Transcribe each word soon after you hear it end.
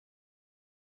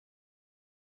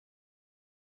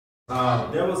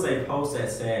There was a post that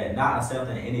said, not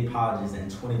accepting any apologies in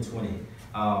 2020.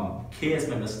 Kids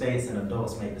make mistakes and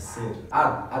adults make decisions.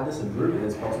 I disagree with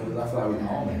this post because I feel like we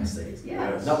all make mistakes.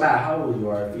 Yes. No matter how old you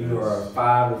are, if you are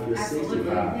 5, if you're Absolutely,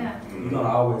 65, yeah. you're gonna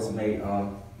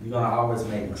always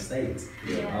make mistakes.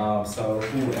 Yeah. So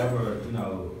whoever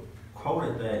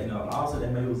quoted that, obviously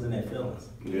they maybe was in their feelings.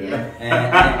 Yeah.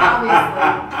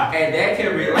 And that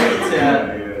can relate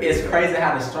to. It's crazy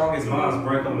how the strongest bonds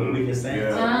break up the weakest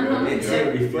things.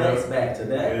 It reflects back to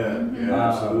that.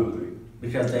 Absolutely.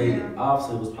 Because they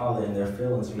obviously was probably in their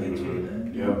feelings when they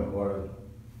tweeted that, or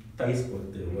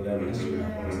Facebook did, whatever,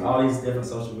 Instagram, all these different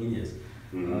social medias,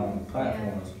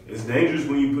 platforms. It's dangerous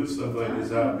when you put stuff like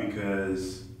this out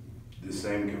because the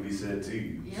same can be said to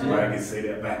you. Somebody can say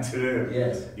that back to them.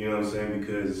 Yes. You know what I'm saying?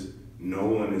 Because no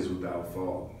one is without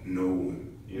fault. No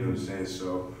one. You know what I'm saying?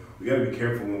 So we got to be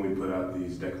careful when we put out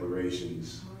these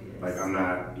declarations. Like I'm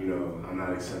not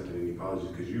accepting any apologies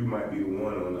because you might be the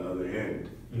one on the other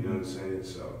end. You know what I'm saying?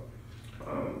 So,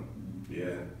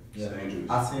 it's dangerous.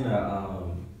 I seen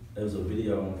there was a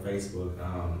video on Facebook.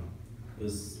 It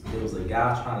was a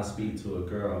guy trying to speak to a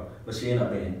girl, but she ended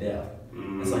up being deaf.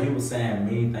 And so he was saying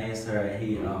mean things to her.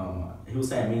 He was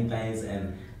saying mean things,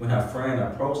 and when her friend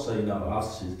approached her,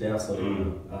 obviously she's deaf, so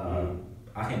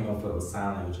I can't remember if it was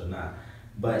sign language or not.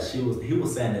 But he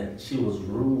was saying that she was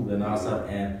rude and all stuff,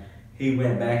 and he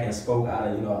went back and spoke out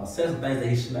of, said some things that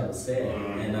he should never have said.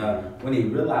 And when he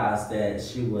realized that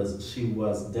she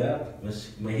was deaf,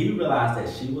 when he realized that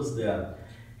she was deaf,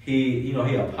 he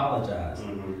apologized.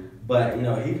 But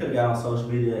he could have got on social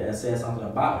media and said something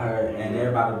about her, and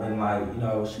everybody would have been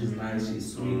like, she's nice,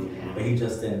 she's sweet. But he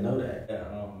just didn't know that.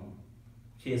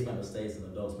 Kids make mistakes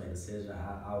and adults make decisions.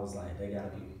 I was like, they gotta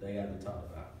be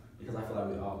talked about because I feel like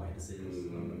we all make decisions.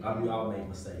 We all make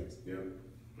mistakes.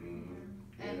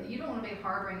 And you don't want to be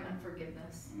harboring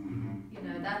unforgiveness.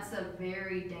 That's a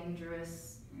very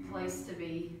dangerous place to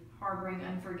be, harboring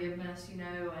unforgiveness,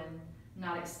 and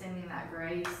not extending that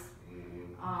grace.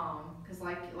 Because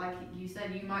like you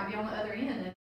said, you might be on the other end.